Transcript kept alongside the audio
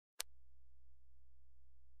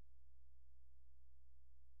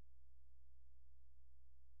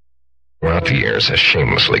throughout the years has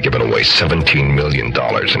shamelessly given away $17 million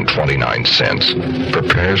and 29 cents,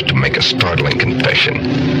 prepares to make a startling confession.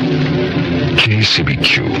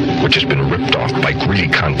 KCBQ, which has been ripped off by greedy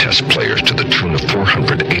contest players to the tune of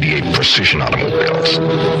 488 precision automobiles,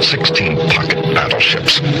 16 pocket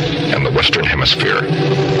battleships, and the Western Hemisphere,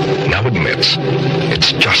 now admits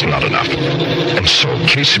it's just not enough. And so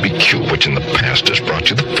KCBQ, which in the past has brought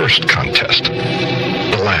you the first contest,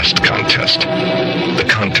 the last contest, the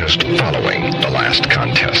contest following the last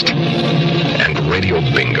contest, and Radio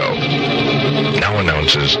Bingo, now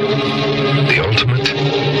announces the ultimate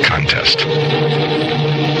contest.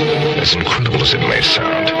 As incredible as it may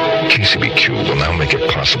sound, KCBQ will now make it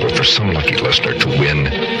possible for some lucky listener to win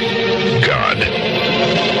God.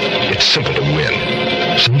 It's simple to win.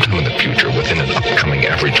 Sometime in the future, within an upcoming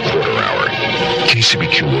average quarter hour,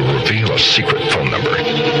 KCBQ will reveal a secret phone number.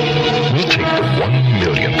 We'll take the 1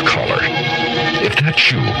 millionth caller. If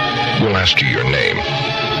that's you, we'll ask you your name.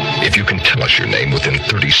 If you can tell us your name within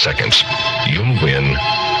 30 seconds, you'll win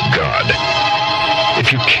God.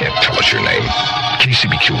 If you can't tell us your name,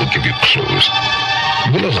 KCBQ will give you clues.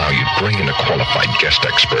 We'll allow you to bring in a qualified guest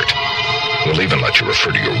expert. We'll even let you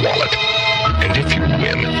refer to your wallet. And if you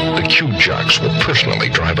win, the Q Jocks will personally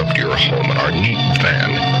drive up to your home in our neat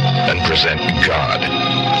van and present God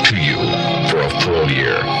to you for a full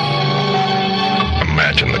year.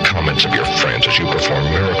 Imagine the comments of your friends as you perform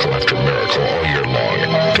miracle after miracle all year long.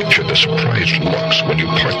 Picture the surprised looks when you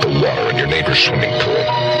part the water in your neighbor's swimming pool.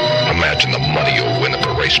 Imagine the money you'll win at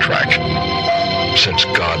the racetrack. Since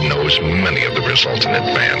God knows many of the results in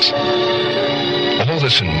advance. All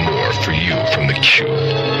this and more for you from the Q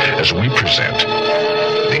as we present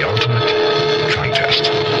the ultimate contest.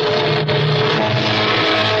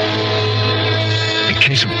 In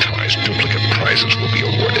case of ties, duplicate prizes will be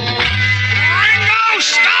awarded. Ringo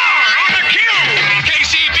Starr on the Q!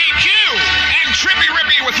 KCBQ and Trippy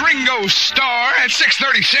Rippy with Ringo Starr at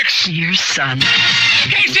 6:36. Your son.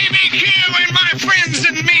 KCBQ and my friends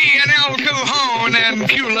and me and El Cajon and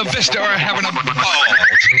Cula Vista are having a ball, so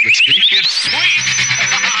to speak. It's sweet.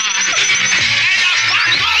 And the fun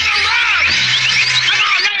on the run. Come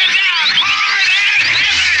on, lay it down hard and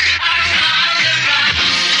heavy.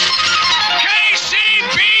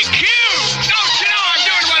 KCBQ. Don't you know I'm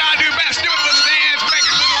doing what I do best? Doing a little dance, making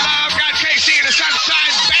a little love. Got KC and the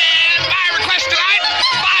Sunshine Band. My request tonight,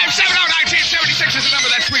 570-1976 is the number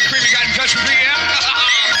that sweet creamy got in touch with me.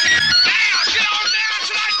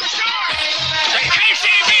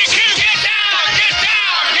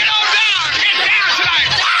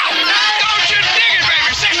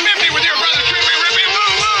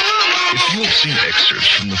 Seen excerpts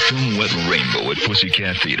from the film Wet Rainbow at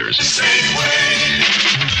Pussycat Theaters.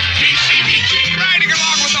 Riding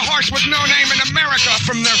along with the horse with no name in America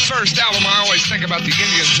from their first album. I always think about the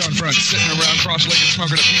Indians on front, sitting around cross-legged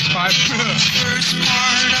smoking a peace pipe. First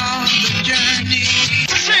part of the journey.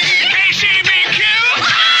 KCBQ!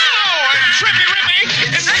 Oh! And Trippy Rippy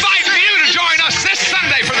is inviting you to join us this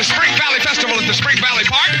Sunday for the Spring Valley Festival at the Spring Valley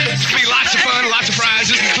Park. It's going to be lots of fun, lots of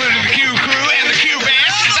prizes, including the Q crew and the Q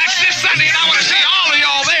band. That's this Sunday, and I want to see all of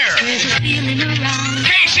y'all there.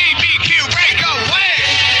 KCBQ, break away!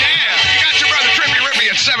 Yeah, you got your brother Trippy Rippy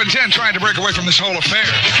at 710 trying to break away from this whole affair.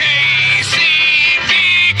 KCBQ,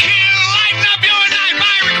 lighten up your night.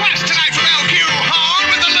 My request tonight from LQ Home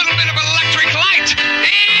with a little bit of electric light.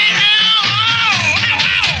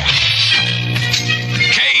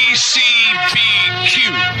 KCBQ,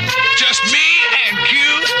 just me and Q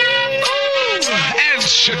and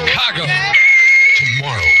Chicago.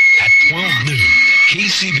 Tomorrow at 12 noon,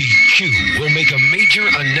 KCBQ will make a major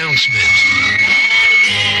announcement.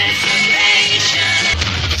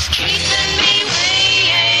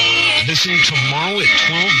 Listen tomorrow at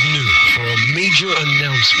 12 noon for a major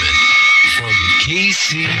announcement from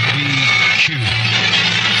KCBQ.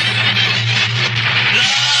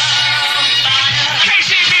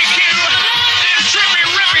 KCBQ and Trippy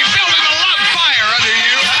Rippy building a love fire under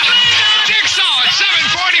you. Jigsaw at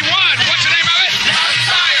 741. What's the name of it? Love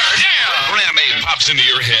fire. Yeah. Ram-aid pops into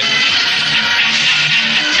your head.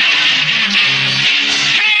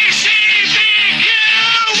 KCBQ,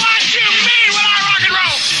 what you mean when I rock and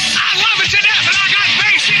roll? I love it to death, and I got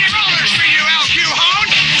bass in rollers for you, LQ Hone.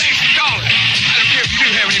 Thanks for calling. I don't care if you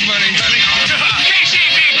do have any money, honey.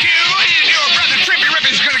 KCBQ and your brother Trippy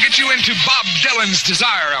Rippy is going to get you into Bob Dylan's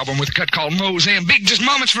Desire album with a cut called Mozambique, just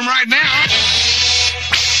moments from right now.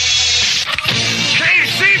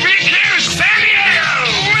 KCBQ San Diego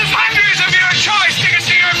with hundreds of your choice tickets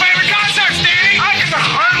to your favorite concerts, Danny. I can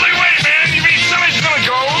hardly wait, man. You mean somebody's gonna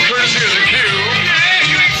go? Courtesy of the Q. Yeah,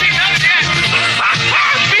 you ain't seen nothing yet.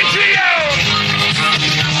 BTO.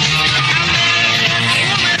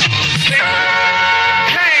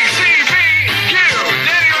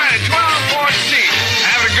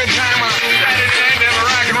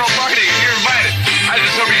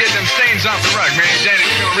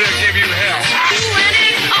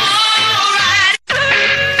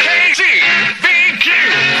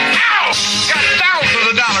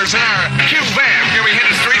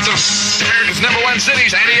 City,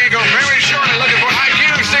 San Diego, very shortly. Looking for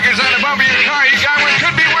IQ stickers on the bumper of your car. You got one,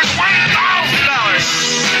 could be worth $1,000.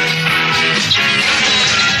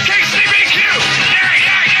 KCBQ! Yeah!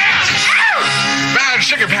 Bound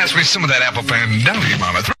sugar, pass me some of that apple pandowdy,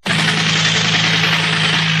 Mama.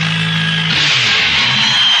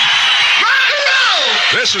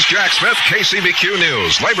 This is Jack Smith, KCBQ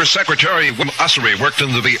News. Labor Secretary Will Ussery worked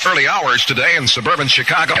into the early hours today in suburban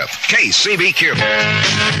Chicago. KCBQ.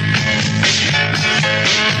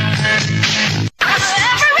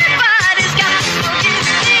 Everybody's got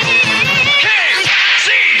KCBQ!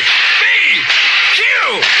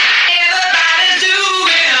 Everybody's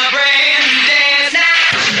doing a brand new dance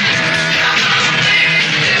now.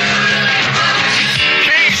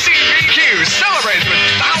 KCBQ celebrates with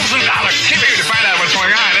 $1,000. Keep here to find out what's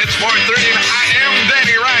going on. It's 4:30 and I am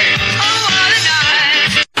Danny Wright. Oh, what a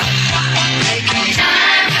night.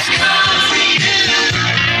 Time has come for you.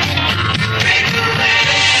 Break away.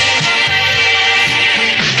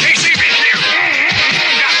 KCBQ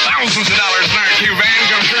got thousands of dollars in our Q van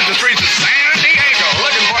going through the streets of San Diego.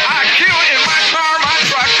 Looking for IQ in my car, my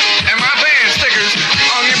truck, and my van stickers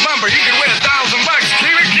on your bumper. You can win $1,000.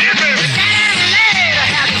 Keep it keeping.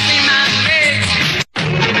 Have you seen my face?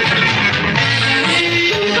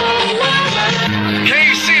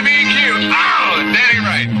 KCBQ. Oh, Danny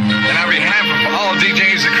Wright. And on behalf of all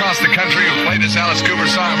DJs across the country who played this Alice Cooper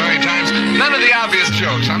song a million times, none of the obvious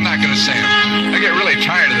jokes. I'm not going to say them. I get really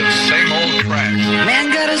tired of those same old cracks.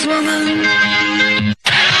 Man got his woman.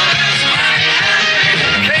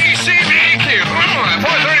 KCBQ. At 4:31,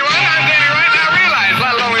 I'm Danny Wright. Now realize, a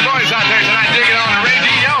lot of lonely boys out there tonight digging on the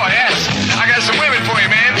radio. Yes, I got some women for you,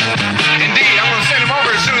 man. Indeed, I'm going to send them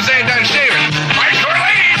over as soon as they're done shaving. Hardcore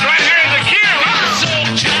ladies right here in the queue.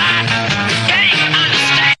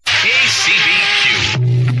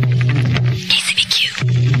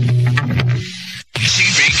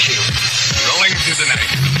 KCBQ. Rolling through the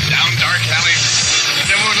night. Down dark alleys.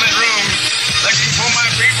 The moonlit room. Looking for my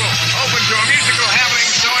people. Open to a musical happening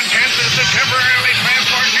so intense as to temporarily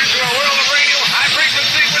transport you to a world of radio high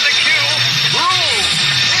frequency with a Q. Rule.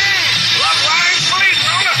 Love lines, please,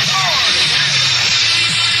 on the floor.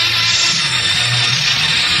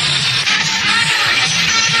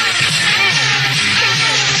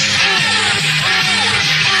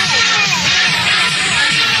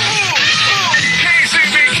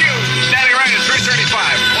 KCBQ. Danny Wright is 335.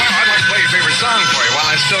 Well, I'd like to play your favorite song for you while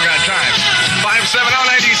I still got time.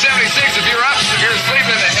 570-1976 if you're up. If you're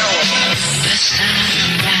sleeping, the hell with it.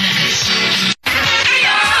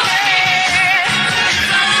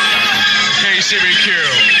 KCBQ.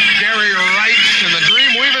 Gary Wright and the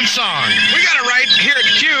Dream Weaving Song. We got it right here at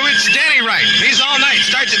Q. It's Danny Wright. He's all night.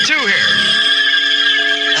 Starts at 2 here.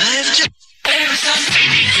 I've just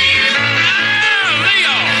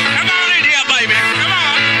Leo, come on in here, baby. Come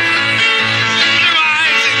on. Blue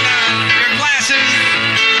eyes and your glasses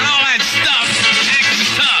and all that stuff. Acting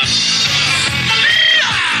tough.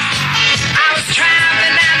 I was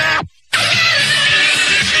traveling down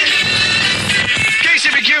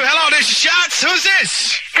KCBQ, hello, this is Shots. Who's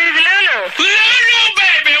this? This is Lulu. Lulu,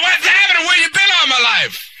 baby. What's happening? Where you been all my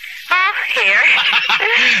life? Oh, here.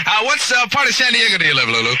 What part of San Diego do you live,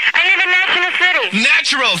 Lulu? I live in National City.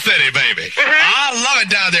 Natural City, baby. I love it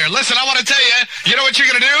down there. Listen, I want to tell you, you know what you're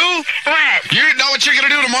going to do? What? You know what you're going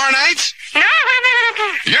to do tomorrow night? No, what am I going to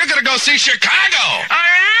do? You're going to go see Chicago. All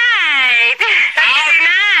right. That's pretty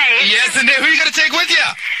nice. Yes, indeed. Who are you going to take with you?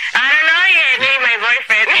 I don't know yet. Maybe my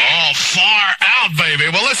boyfriend. Oh, far out, baby.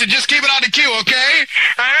 Well, listen, just keep it on the queue, okay?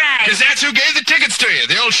 All right. Because that's who gave the tickets to you.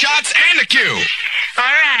 The old Shots and the queue. All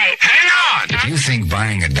right. Hang on. If you think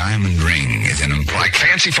buying a diamond ring is an important... Like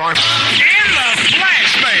fancy farm. In the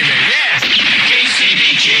flesh, baby. Yes.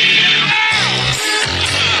 KCBQ,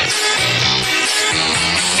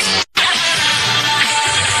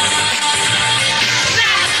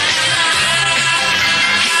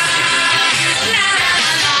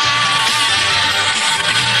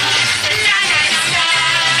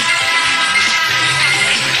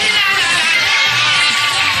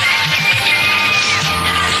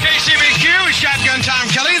 Shotgun Tom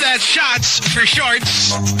Kelly. That's Shots for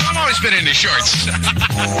shorts. I've always been into shorts.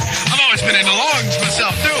 I've always been into longs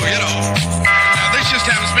myself, too, you know. This just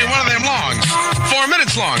happens to be one of them longs. 4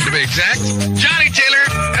 minutes long, to be exact. Johnny Taylor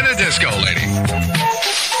and the Disco Lady.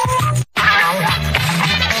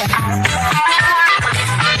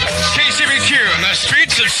 KCBQ in the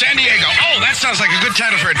streets of San Diego. Oh, that sounds like a good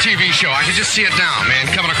title for a TV show. I can just see it now, man,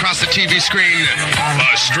 coming across the TV screen.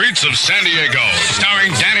 The Streets of San Diego,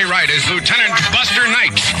 starring Danny Wright as Lieutenant Buster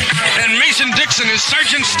Knight, and Mason Dixon as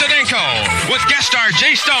Sergeant Stadenko, with guest star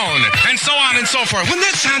Jay Stone, and so on and so forth. Wouldn't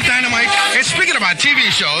that sound dynamite? And speaking about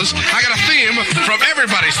TV shows, I got a theme from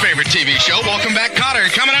everybody's favorite TV show. Welcome back, Cotter.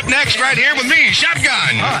 Coming up next, right here with me,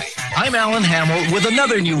 Shotgun. Hi, I'm Alan Hamill with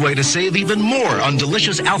another new way to save even more on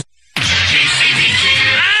delicious alpha. KCBQ.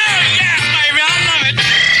 Oh, yeah, baby, I love it.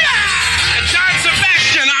 John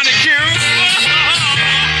Sebastian on the cue.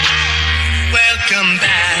 Welcome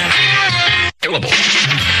back. Available.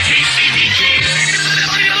 KCBQ.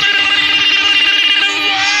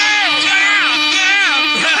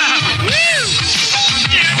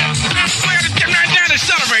 To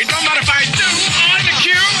celebrate, no matter if I do on the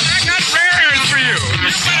cue, I got rare airs for you. You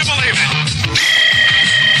better believe it.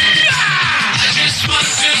 I just want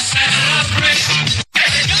to celebrate.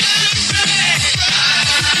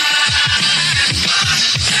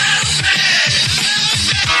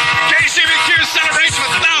 KCBQ celebrates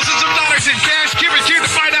with thousands of dollars in cash. Keep it cute to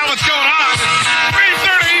find out what's going on.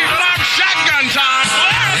 3:30, I'm Shotgun time.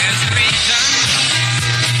 There's a reason.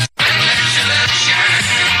 And let your love shine.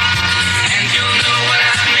 And you'll know what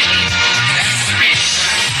I mean. That's the reason.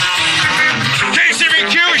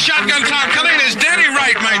 KCBQ, Shotgun Tom. Colleen, as Danny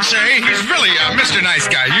Wright might say, he's really Mr. Nice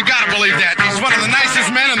Guy. You gotta believe that. He's one of the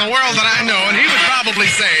nicest men in the world that I know, and he would probably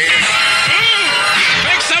say,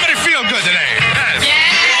 make somebody feel good today. Yes. Yeah.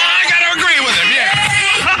 Well, I gotta agree with him, yeah.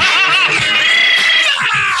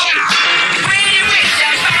 When you reach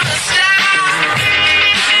out for the stars,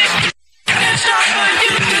 shining star for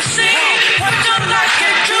you to see what your life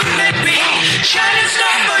can truly be. Shining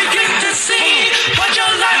star for you to see what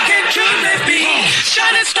your life can truly be.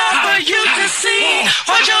 Shining star for you to see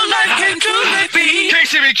what your life can truly be.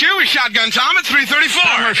 KCBQ is Shotgun Tom at 3:34.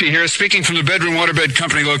 Tom Murphy here, speaking from the Bedroom Waterbed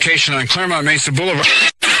Company location on Claremont Mesa Boulevard.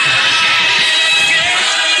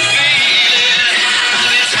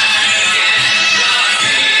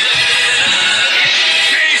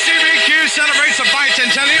 KCBQ celebrates a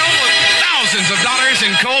bicentennial with thousands of dollars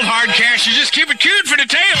in cold hard cash. You just keep it cute for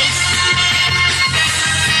details.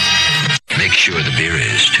 Make sure the beer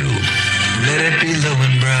is, too. Let it be low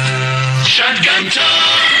and brown. Shotgun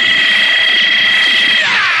Tom.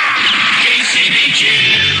 KCBQ.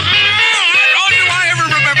 Oh, do I ever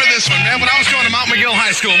remember this one, man? When I was going to Mount McGill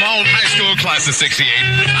High School, my old high school class of 68,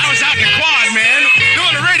 I was out in the quad, man,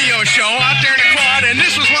 doing a radio show out there in the quad, and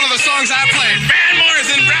this was one of the songs I played. Van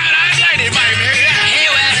Morrison, Brown Eyed Lady, baby. Hey,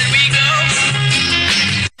 where did we go?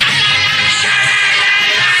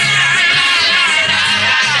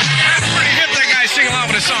 That's pretty hip, that guy singing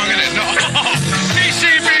along with a song in it. No.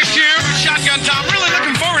 KCBQ, Shotgun Tom. Really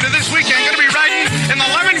looking forward to this weekend. Going to be riding in the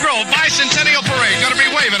Lemon Grove Bicentennial Parade. Going to be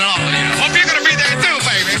waving and all. Hope you're going to be there too,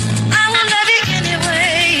 baby. I will love you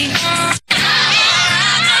anyway.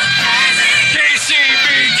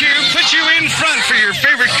 KCBQ, put you in front for your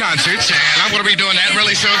favorite concerts, and I'm going to be doing that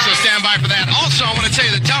really soon, so stand by for that. Also, I want to tell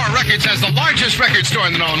you that Tower Records has the largest record store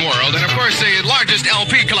in the known world, and of course, the largest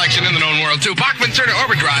LP collection in the known world, too. Bachman Turner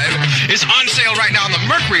Overdrive is on sale right now on the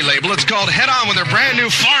Mercury label. It's called Head On with their brand new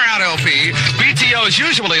Far Out LP. BTO is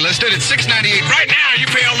usually listed at $6.98. Right now, you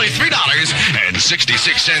pay only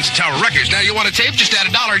 $3.66 Tower Records. Now, you want a tape? Just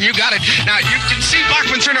add $1 and you got it. Now, you can see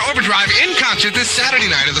Bachman Turner Overdrive in concert this Saturday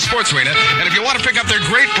night at the Sports Arena, and if you want to pick up their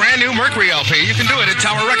great brand new Mercury LP, you can do it at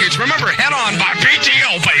Tower Records. Remember, Head On by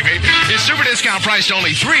BTO, baby, is super discount priced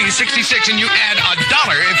only $3.66, and you add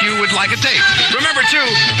 $1 if you would like a tape. Remember, too,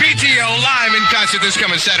 BTO live in concert this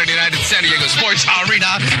coming Saturday night at San Diego Sports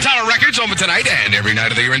Arena. Tower Records open tonight and every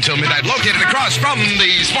night of the year until midnight, located across from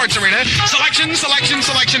the Sports Arena. Selection, selection,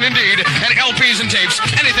 selection indeed, and LPs and tapes.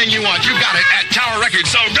 Anything you want, you got it at Tower Records,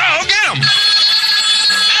 so go get them!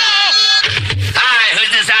 Hi,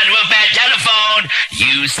 who's this on Wolfman telephone?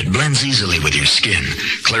 Use Blends easily with your skin.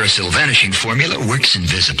 Clarisil Vanishing Formula works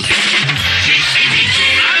invisibly.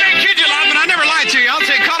 I may kid you, love, but I never lied to you. I'll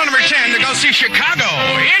take caller number 10 to go see Chicago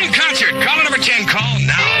in concert. Caller number 10, call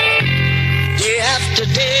now. Day after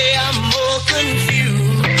day, I'm more confused.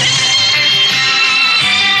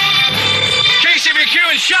 KCBQ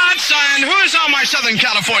and Shots, and who's on my Southern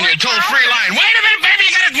California toll-free line? Wait a minute, baby,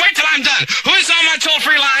 you gotta wait till I'm done. Who's on my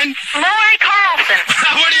toll-free line? Lori Carlson.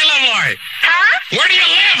 Where do you live, Lori? Huh? Where do you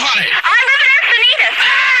live, honey? I live in Encinitas.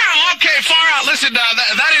 Ah, okay, far out. Listen,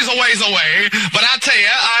 that is a ways away, but I'll tell you,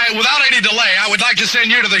 without any delay, I would like to send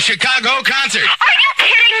you to the Chicago concert. Are you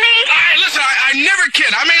kidding me? All right, listen, I never kid.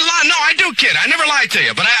 I may lie. No, I do kid. I never lie to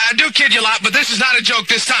you, but I do kid you a lot, but this is not a joke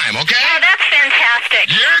this time, okay? Oh, that's fantastic.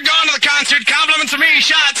 You're going to the concert. Compliments of me,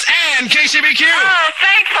 Shots, and KCBQ. Oh,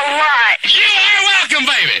 thanks a lot. You are welcome,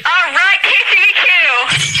 baby. All right, KCBQ.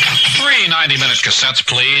 3 90-minute cassettes,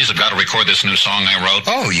 please. I've got to record this new song I wrote.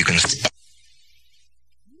 Oh, you can...